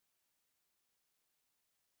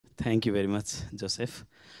Thank you very much, Joseph.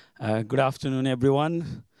 Good afternoon,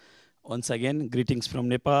 everyone. Once again, greetings from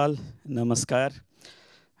Nepal. Namaskar.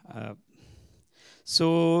 Uh,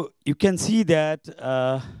 so you can see that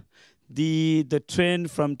the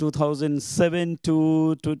trend from 2007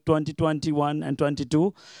 to 2021 and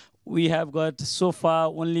 22, we have got so far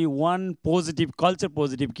only one positive, culture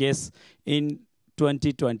positive case in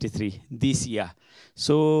 2023, this year.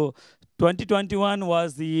 So 2021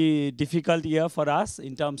 was the difficult year for us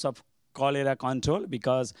in terms of cholera control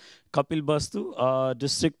because Kapil Bastu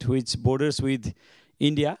district, which borders with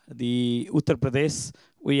India, the Uttar Pradesh,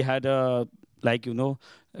 we had a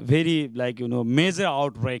very major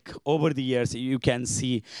outbreak over the years, you can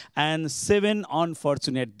see, and 7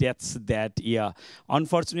 unfortunate deaths that year.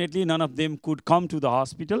 Unfortunately, none of them could come to the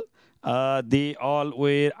hospital. They all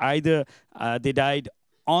were either they died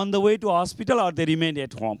on the way to hospital or they remained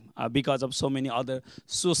at home because of so many other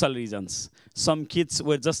social reasons. Some kids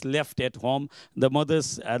were just left at home. The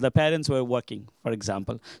mothers, the parents were working, for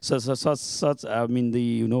example. Such I mean,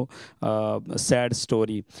 the sad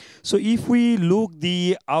story. So if we look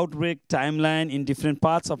the outbreak timeline in different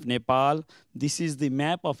parts of Nepal, this is the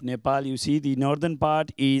map of Nepal. You see the northern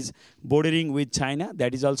part is bordering with China.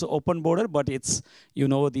 That is also open border, but it's,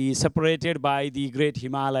 the separated by the Great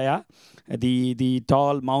Himalaya, the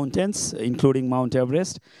tall mountains, including Mount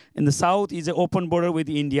Everest. In the south is an open border with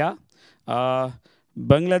India.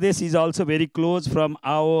 Bangladesh is also very close from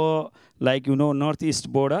our,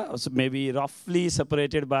 northeast border, so maybe roughly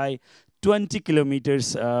separated by 20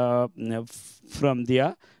 kilometers from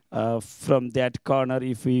there. From that corner,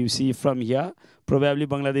 if we see from here, probably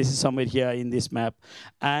Bangladesh is somewhere here in this map,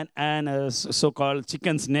 and so-called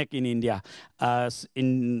chicken's neck in India,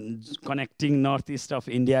 in connecting northeast of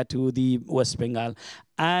India to the West Bengal,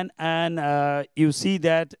 and you see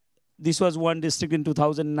that this was one district in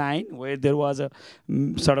 2009 where there was a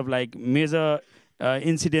sort of like major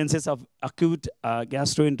incidences of acute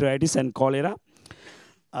gastroenteritis and cholera.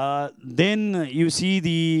 Then you see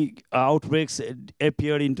the outbreaks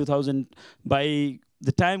appeared in 2000. By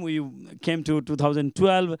the time we came to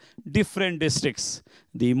 2012, different districts,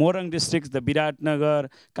 the Morang districts, the Biratnagar,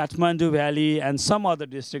 Kathmandu Valley, and some other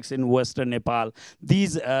districts in western Nepal.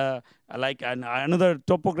 These, another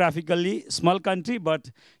topographically small country, but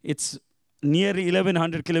it's nearly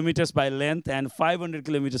 1100 kilometers by length and 500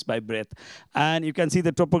 kilometers by breadth. And you can see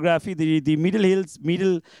the topography. The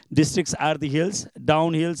middle districts are the hills.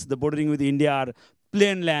 Down hills, the bordering with India, are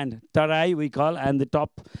plain land, Tarai we call, and the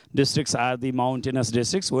top districts are the mountainous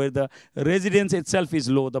districts where the residence itself is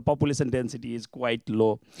low. The population density is quite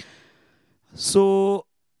low. So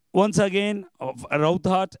once again,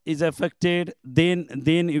 Rauthat is affected.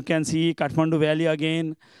 Then you can see Kathmandu Valley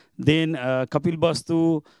again. Then Kapil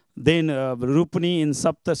Bastu, then Rupni in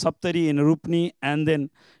Saptari in Rupni, and then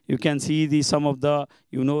you can see some of the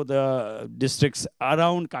the districts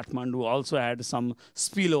around Kathmandu also had some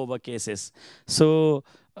spillover cases. So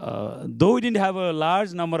though we didn't have a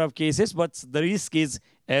large number of cases, but the risk is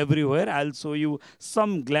everywhere. I'll show you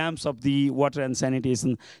some glimpse of the water and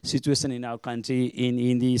sanitation situation in our country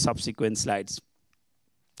in the subsequent slides.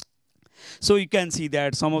 So you can see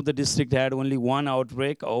that some of the district had only one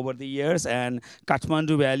outbreak over the years, and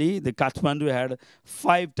Kathmandu Valley, the Kathmandu had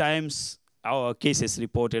 5 times our cases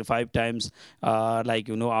reported, 5 times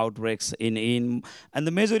outbreaks in and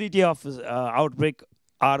the majority of outbreak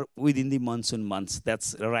are within the monsoon months.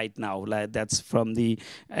 That's right now. That's from the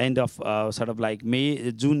end of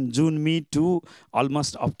May, June mid to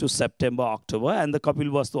almost up to September, October. And the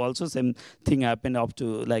Kapil Vastu also same thing happened up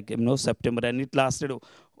to September, and it lasted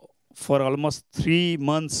for almost 3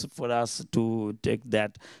 months for us to take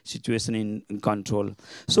that situation in control.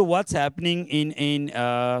 So what's happening in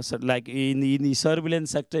the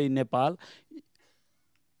surveillance sector in Nepal?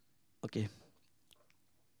 Okay,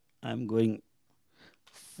 I'm going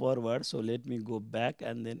forward, so let me go back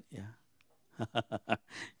and then yeah,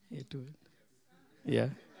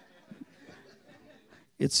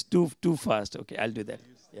 it's too fast. Okay, I'll do that.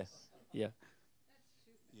 Yeah.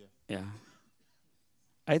 Yeah.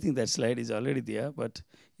 I think that slide is already there, but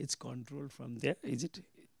it's controlled from there. Is it?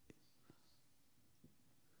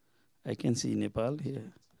 I can see Nepal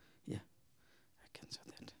here. Yeah, I can show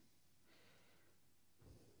that.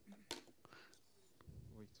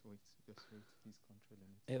 Wait, just wait. He's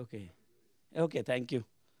controlling it. Okay, thank you.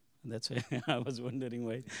 That's why I was wondering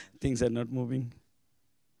why things are not moving.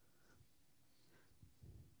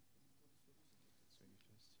 So you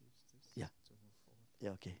just use this Yeah. to move forward.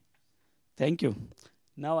 Yeah, okay. Thank you.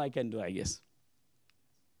 Now I can do, I guess.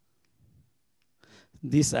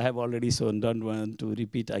 This I have already shown, don't want to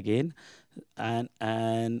repeat again. And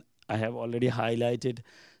I have already highlighted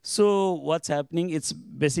So what's happening? It's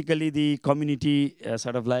basically the community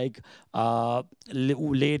sort of like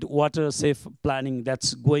laid water safe planning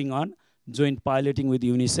that's going on, joint piloting with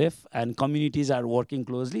UNICEF, and communities are working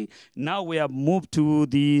closely. Now we have moved to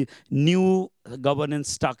the new governance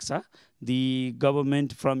structure. The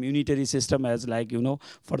government from unitary system has, like,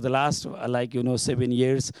 for the last 7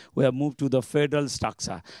 years, we have moved to the federal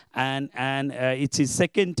structure, and it's the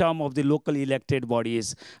second term of the local elected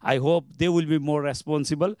bodies. I hope they will be more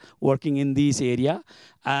responsible working in this area,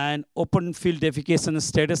 and open field defecation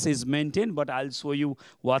status is maintained. But I'll show you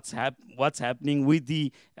what's happening with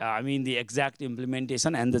the the exact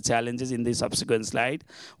implementation and the challenges in the subsequent slide.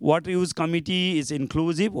 Water use committee is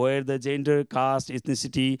inclusive, where the gender, caste,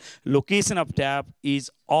 ethnicity, location of tap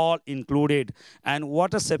is all included. And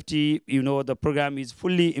water safety, the program is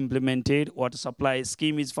fully implemented. Water supply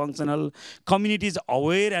scheme is functional. Communities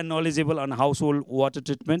aware and knowledgeable on household water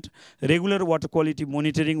treatment. Regular water quality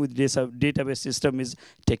monitoring with database system is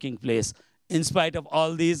taking place. In spite of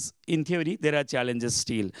all these, in theory, there are challenges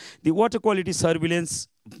still. The water quality surveillance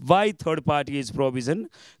by third party is provision.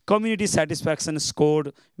 Community satisfaction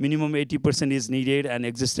scored minimum 80% is needed, and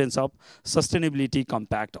existence of sustainability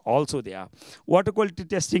compact also there. Water quality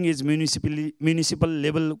testing is municipal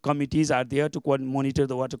level committees are there to monitor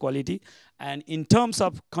the water quality. And in terms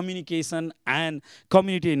of communication and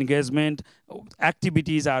community engagement,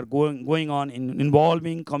 activities are going on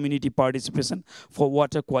involving community participation for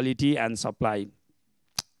water quality and supply.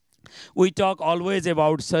 We talk always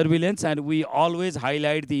about surveillance, and we always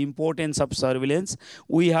highlight the importance of surveillance.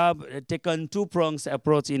 We have taken two-pronged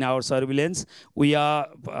approach in our surveillance. We are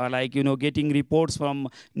getting reports from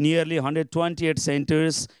nearly 128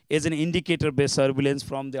 centers as an indicator-based surveillance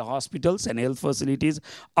from the hospitals and health facilities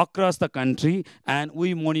across the country, and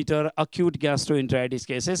we monitor acute gastroenteritis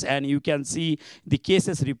cases, and you can see the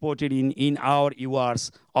cases reported in our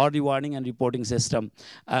URs, early warning and reporting system.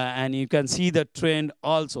 And you can see the trend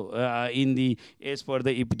also as per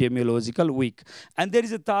the epidemiological week. And there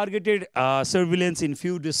is a targeted surveillance in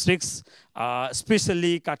few districts,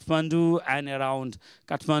 especially Kathmandu and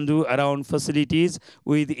around facilities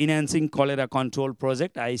with enhancing cholera control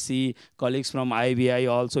project. I see colleagues from IBI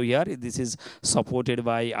also here. This is supported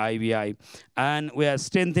by IBI. And we are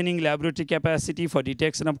strengthening laboratory capacity for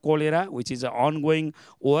detection of cholera, which is an ongoing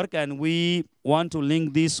work, and we want to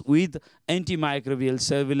link this with antimicrobial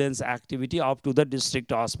surveillance activity up to the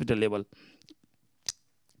district hospital level.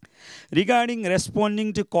 Regarding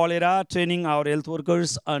responding to cholera, training our health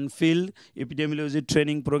workers on field epidemiology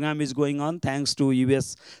training program is going on thanks to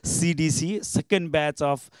US CDC. Second batch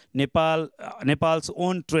of Nepal's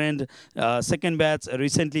own trained second batch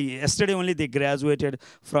recently, yesterday only they graduated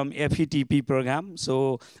from FETP program.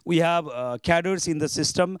 So we have cadres in the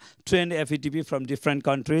system trained FETP from different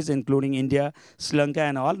countries, including India, Sri Lanka,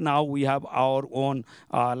 and all. Now we have our own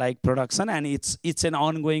production, and it's an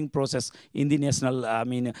ongoing process in the National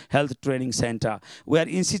Health Training Center. We are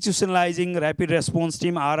institutionalizing rapid response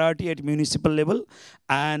team RRT at municipal level,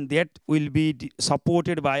 and that will be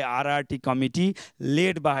supported by RRT committee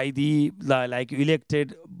led by the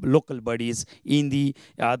elected local bodies in the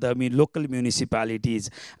local municipalities.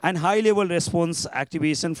 And high level response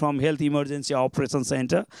activation from Health Emergency Operations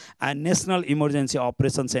Center and National Emergency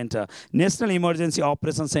Operations Center. National Emergency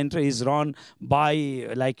Operations Center is run by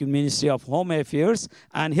Ministry of Home Affairs,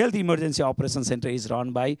 and Health Emergency Operations Center is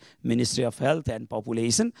run by Ministry of Health and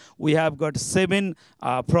Population. We have got 7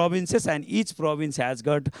 provinces, and each province has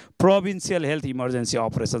got Provincial Health Emergency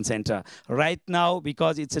Operations Center. Right now,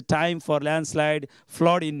 because it's a time for landslide,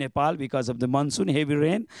 flood in Nepal because of the monsoon, heavy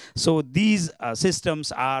rain, so these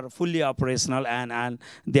systems are fully operational, and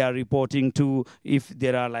they are reporting to if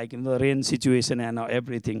there are the rain situation and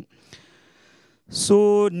everything.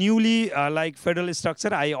 So newly federal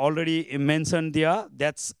structure, I already mentioned there.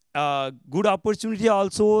 That's a good opportunity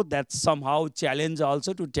also. That's somehow challenge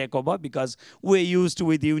also to take over, because we're used to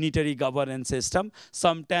with unitary governance system.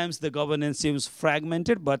 Sometimes the governance seems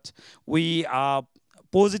fragmented, but we are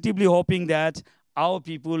positively hoping that our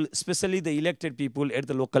people, especially the elected people at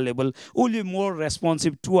the local level, will be more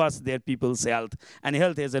responsive towards their people's health. And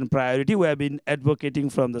health is a priority. We have been advocating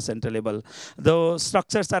from the central level. The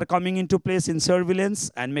structures are coming into place in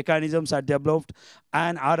surveillance, and mechanisms are developed,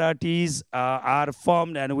 and RRTs are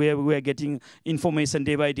formed, and we are getting information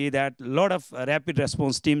day by day that a lot of rapid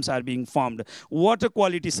response teams are being formed. Water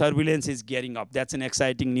quality surveillance is gearing up. That's an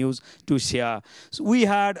exciting news to share. So we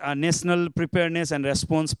had a national preparedness and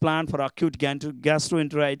response plan for acute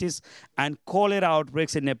gastroenteritis and cholera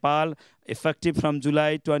outbreaks in Nepal, effective from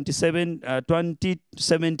July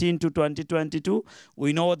 2017 to 2022.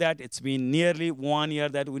 We know that it's been nearly 1 year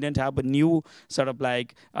that we didn't have a new sort of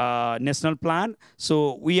like national plan.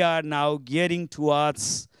 So we are now gearing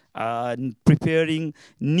towards preparing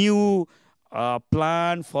new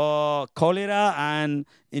plan for cholera and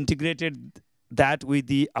integrated that with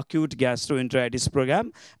the acute gastroenteritis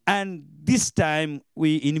program. And this time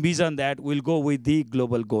we envision that we'll go with the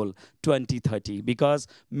global goal 2030, because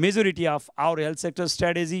majority of our health sector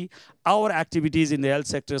strategy, our activities in the health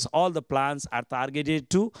sectors, all the plans are targeted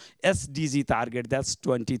to SDG target, that's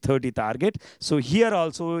 2030 target. So here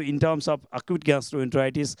also in terms of acute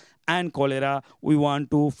gastroenteritis and cholera, we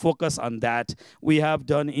want to focus on that. We have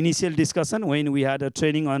done initial discussion when we had a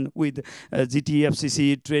training on with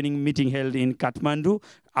GTFCC training meeting held in Kathmandu.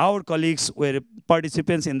 Our colleagues were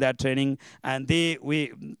participants in that training, and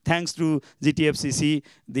thanks to GTFCC,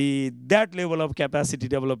 that level of capacity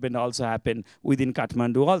development also happened within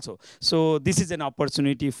Kathmandu also. So this is an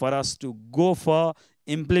opportunity for us to go for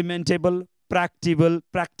implementable,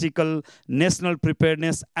 practical national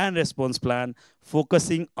preparedness and response plan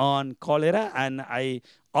focusing on cholera. And I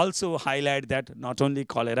also highlight that not only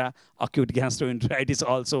cholera, acute gastroenteritis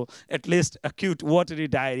also, at least acute watery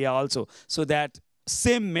diarrhea also, so that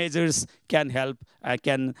same measures can help,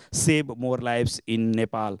 can save more lives in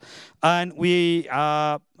Nepal. And we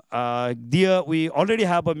already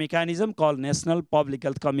have a mechanism called National Public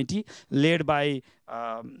Health Committee led by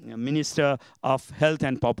Minister of Health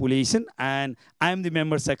and Population, and I am the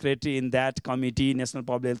member secretary in that committee, National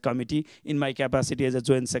Public Health Committee, in my capacity as a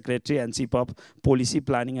joint secretary and chief of Policy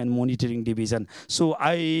Planning and Monitoring Division. So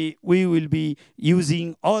we will be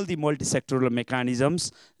using all the multi-sectoral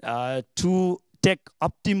mechanisms to take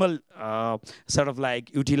optimal sort of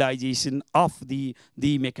like utilization of the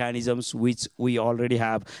mechanisms which we already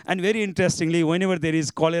have. And very interestingly, whenever there is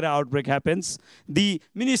cholera outbreak happens, the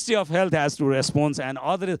Ministry of Health has to respond, and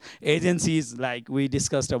other agencies like we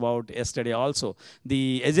discussed about yesterday also,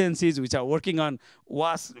 the agencies which are working on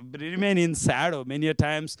remain in shadow. Many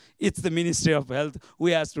times it's the Ministry of Health who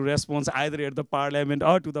has to respond either at the parliament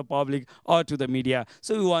or to the public or to the media.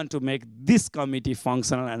 So we want to make this committee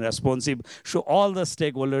functional and responsive, so all the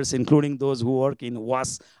stakeholders, including those who work in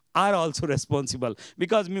WAS, are also responsible.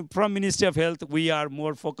 Because from Ministry of Health, we are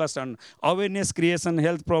more focused on awareness creation,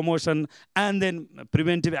 health promotion, and then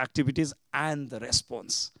preventive activities and the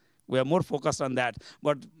response. We are more focused on that,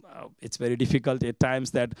 but it's very difficult at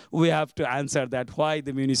times that we have to answer that why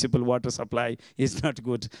the municipal water supply is not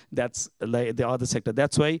good. That's like the other sector.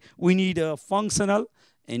 That's why we need a functional,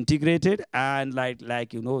 integrated, and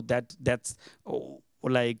like you know that's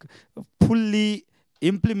like fully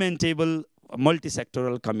implementable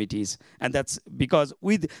multi-sectoral committees. And that's because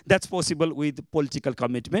that's possible with political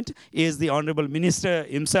commitment. Is the Honorable Minister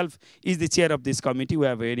himself is the chair of this committee. We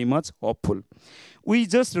are very much hopeful. We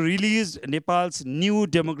just released Nepal's new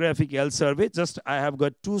demographic health survey. I have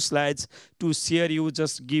got 2 slides to share you,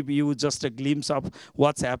 just give you just a glimpse of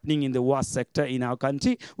what's happening in the WAS sector in our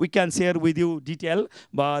country. We can share with you detail,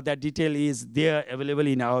 but that detail is there available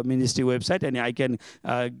in our ministry website, and I can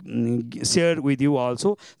share with you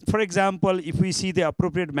also. For example, if we see the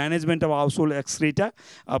appropriate management of household excreta,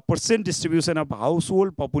 percent distribution of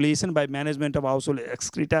household population by management of household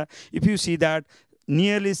excreta, if you see that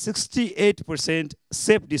nearly 68%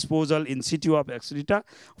 safe disposal in situ of excreta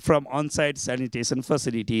from on-site sanitation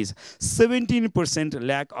facilities. 17%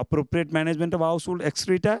 lack appropriate management of household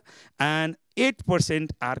excreta, and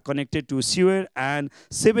 8% are connected to sewer, and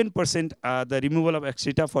 7% the removal of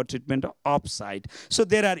excreta for treatment off-site. So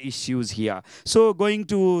there are issues here. So going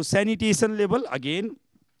to sanitation level, again,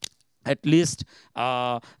 at least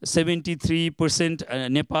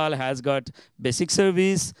 73% Nepal has got basic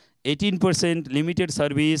service, 18% limited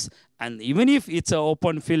service, and even if it's an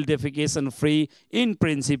open field defecation free, in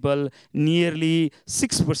principle, nearly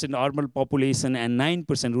 6% urban population and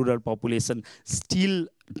 9% rural population still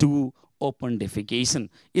do open defecation.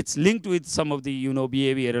 It's linked with some of the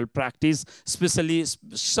behavioral practice, especially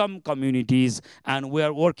some communities, and we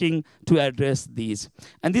are working to address these.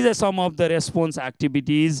 And these are some of the response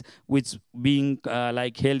activities which being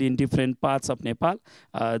like held in different parts of Nepal.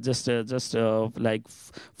 Like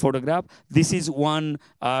photograph. This is one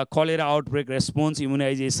cholera outbreak response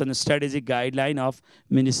immunization strategic guideline of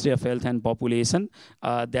Ministry of Health and Population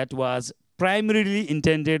that was primarily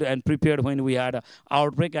intended and prepared when we had an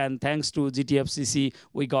outbreak, and thanks to GTFCC,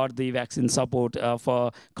 we got the vaccine support for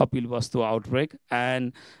Kapilvastu outbreak.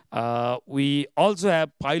 And We also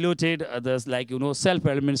have piloted this, like,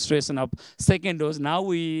 self-administration of second dose. Now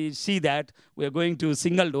we see that we are going to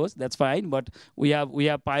single dose. That's fine, but we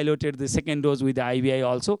have piloted the second dose with the IVI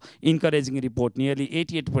also. Encouraging report. Nearly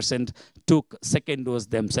 88% took second dose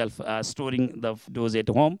themselves, storing the dose at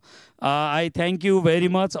home. I thank you very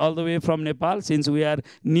much all the way from Nepal. Since we are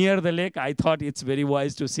near the lake, I thought it's very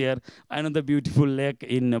wise to share another beautiful lake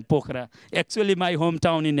in Pokhara. Actually, my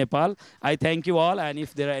hometown in Nepal. I thank you all, and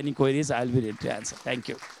if there are any queries, I'll be ready to answer. Thank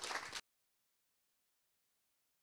you.